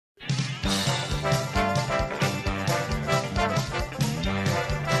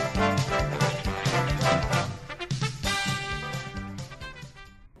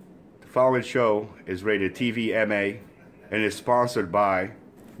following show is rated TV MA and is sponsored by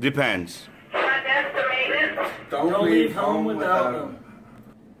Depends. Don't leave home without them.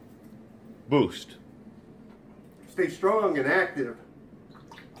 Boost. Stay strong and active.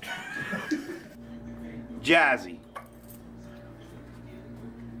 Jazzy.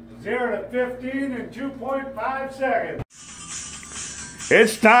 0 to 15 in 2.5 seconds.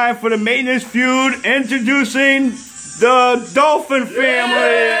 It's time for the maintenance feud. Introducing the Dolphin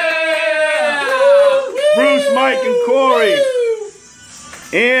family. Yeah! Bruce, Mike, and Corey.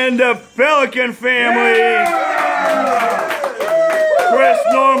 And the Pelican family. Yeah! Chris,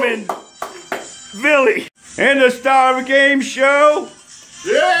 Norman, Billy. And the star of the game show,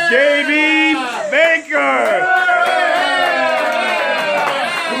 Yeah! JB Baker.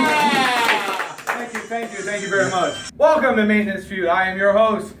 Thank you very much. Welcome to Maintenance Feud. I am your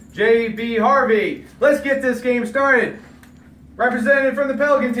host, JB Harvey. Let's get this game started. Representative from the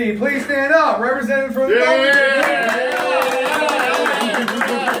Pelican team, please stand up. Representative from the Dolphin team.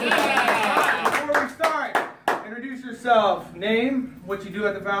 Before we start, introduce yourself. Name, what you do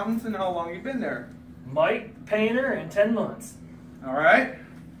at the fountains, and how long you've been there. Mike Painter in 10 months. All right.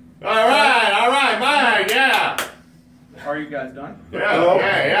 All right, Mike, yeah. Are you guys done?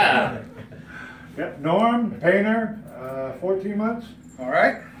 Yeah. Yep, Norm, Painter, 14 months. All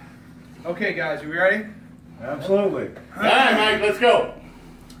right. Okay, guys, you ready? Absolutely. All right, Mike, let's go.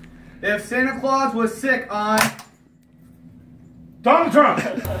 If Santa Claus was sick on... Donald Trump.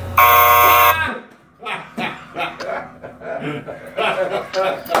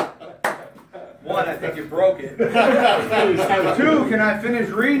 One, I think you broke it. Two, can I finish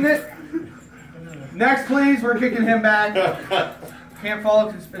reading it? Next, please. We're kicking him back. Can't follow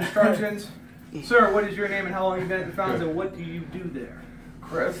instructions. Sir, what is your name and how long have you been at the fountains and what do you do there?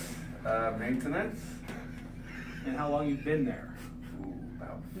 Chris, maintenance. And how long you've been there?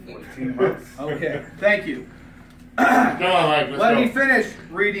 About 14 months. Okay, thank you. Come on, Mike, let's Let go. me finish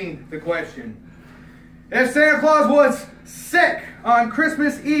reading the question. If Santa Claus was sick on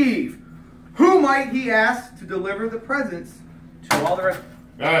Christmas Eve, who might he ask to deliver the presents to all the rest?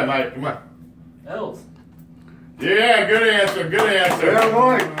 All right, Mike, come on. Elves. Yeah, good answer, good answer. Yeah,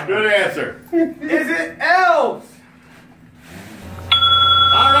 Mike. Good answer. Is it elves?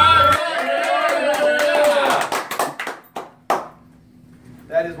 All right,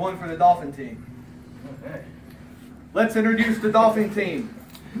 That is one for the Dolphin team. Okay. Let's introduce the Dolphin team.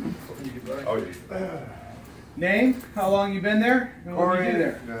 Oh, Name, how long you been there, and what do you do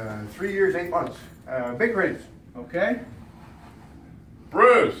there? 3 years, 8 months. Big race. Okay.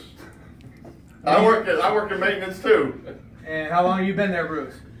 Bruce. I work in maintenance too. And how long you been there,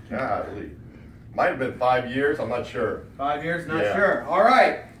 Bruce? Golly. Might have been 5 years, I'm not sure. 5 years, not Yeah. sure. All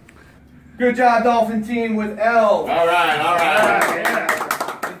right. Good job, Dolphin team, with elves. All right. Yeah.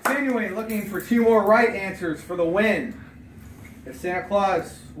 Continuing, looking for 2 more right answers for the win. If Santa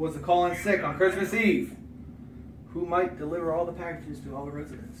Claus was to call in sick on Christmas Eve, who might deliver all the packages to all the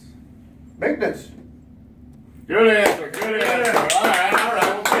residents? Maintenance. Good answer, good answer. All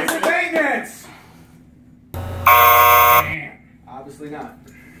right, we'll take It's it. maintenance. Obviously not.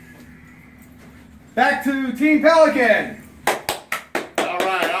 Back to Team Pelican. All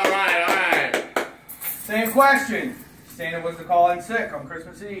right. Same question. Santa was to call in sick on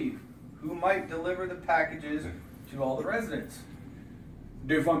Christmas Eve. Who might deliver the packages to all the residents?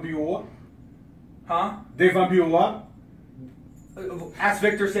 Des vampires. Huh? Des vampires. Ask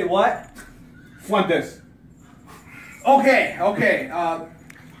Victor, say what? Fuentes. Okay.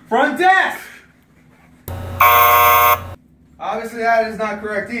 Front desk. Obviously that is not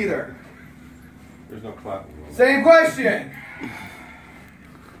correct either. There's no clapping. Same question.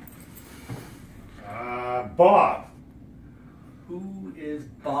 Bob. Who is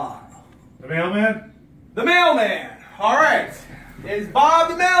Bob? The mailman. The mailman. All right. Is Bob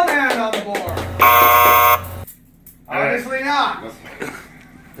the mailman on the board? Obviously not.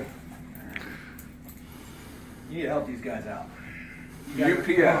 You need to help these guys out.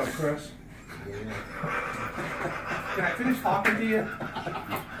 UPS. Chris. Can I finish talking to you?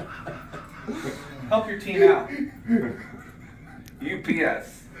 Help your team out.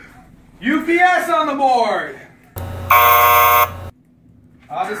 UPS. UPS on the board.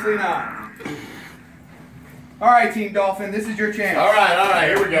 Obviously not. All right, Team Dolphin, this is your chance. All right,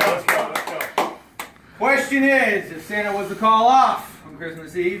 here we go. Let's go. Question is, if Santa was to call off on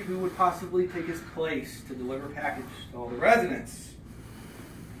Christmas Eve, who would possibly take his place to deliver a package to all the residents?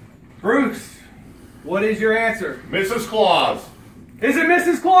 Bruce, what is your answer? Mrs. Claus. Is it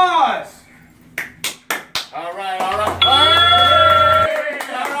Mrs. Claus? All right.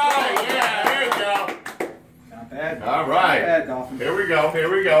 Yeah, there you go. Not bad. All right. Not bad, Dolphin. Here we go.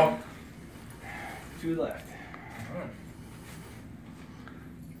 two left.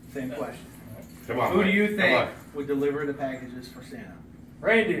 Same question. Come on. Who do you Come think on. would deliver the packages for Santa?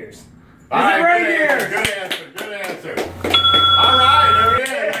 Reindeers. All right, reindeers? Good answer. Good answer. All right, there it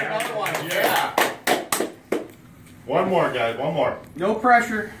is. Another one. Yeah. One more, guys. One more. No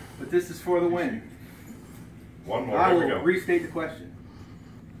pressure, but this is for the win. One more. I Here we will go. restate the question.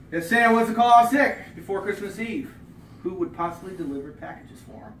 If Santa was to call off sick before Christmas Eve, who would possibly deliver packages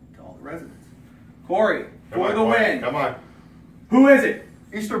for him to all the residents? Corey, Come for on, the Corey. win. Come on. Who is it?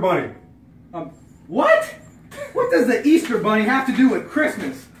 Easter Bunny. What? What does the Easter Bunny have to do with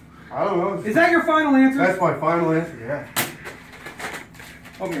Christmas? I don't know. Is that your final answer? That's my final answer, yeah.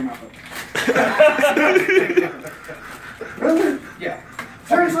 Open your mouth up. Really? Yeah.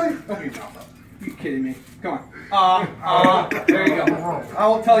 Seriously? Open your mouth up. You kidding me? Come on. There you go. I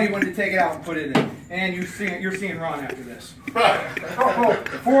will tell you when to take it out and put it in. And you're seeing Ron after this.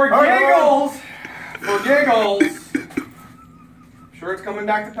 For giggles, I'm sure it's coming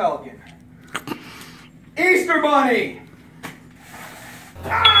back to Pelican. Easter Bunny!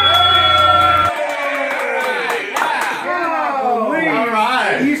 All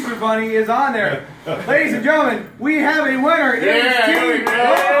right. Easter Bunny is on there. Ladies and gentlemen, we have a winner. It is Yeah, here we Team go.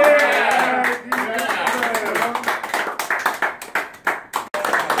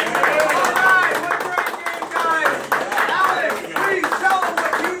 Alright, what a great game, guys. Alex, please tell them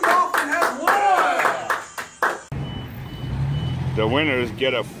what you often have won. The winners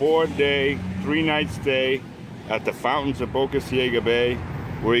get a 4-day, 3-night stay at the fountains of Boca Ciega Bay,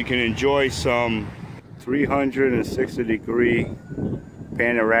 where you can enjoy some 360-degree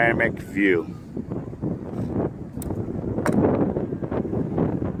panoramic view.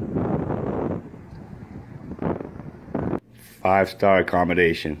 Five-star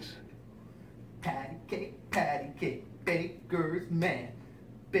accommodations. Patty cake, baker's man.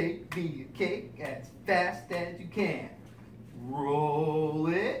 Bake me a cake as fast as you can. Roll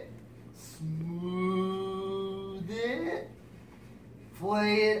it, smooth it,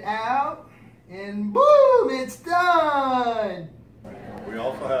 flay it out, and boom, it's done! We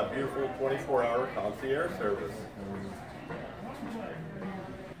also have beautiful 24-hour concierge service.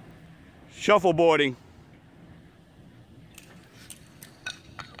 Shuffleboarding.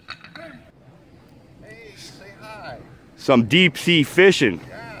 Hey, say hi. Some deep sea fishing.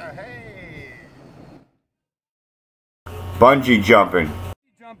 Yeah, hey. Bungee jumping.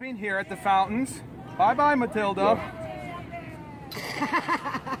 Jumping here at the fountains. Bye-bye, Matilda.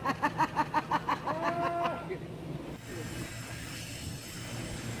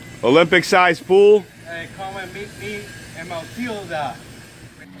 Olympic-sized pool. Hey, come and meet me and Matilda.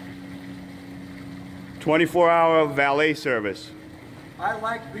 24-hour valet service. I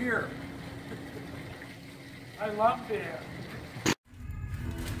like beer. I love beer.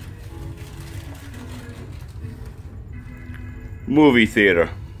 Movie theater.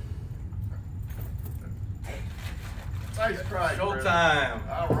 Nice try, Chris. Showtime.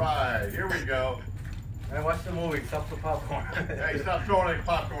 All right, here we go. And watch the movie. Stop the popcorn. Hey, stop throwing any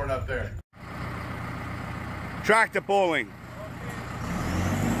popcorn up there. Tractor pulling.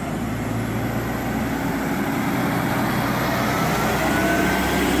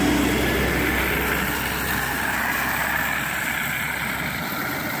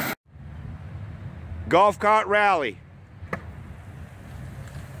 Golf cart rally.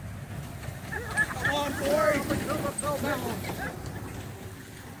 Come on, Corey.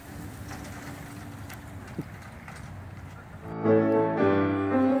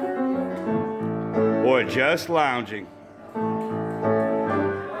 Or just lounging.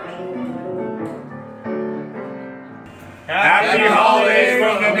 Happy holidays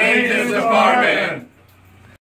from the main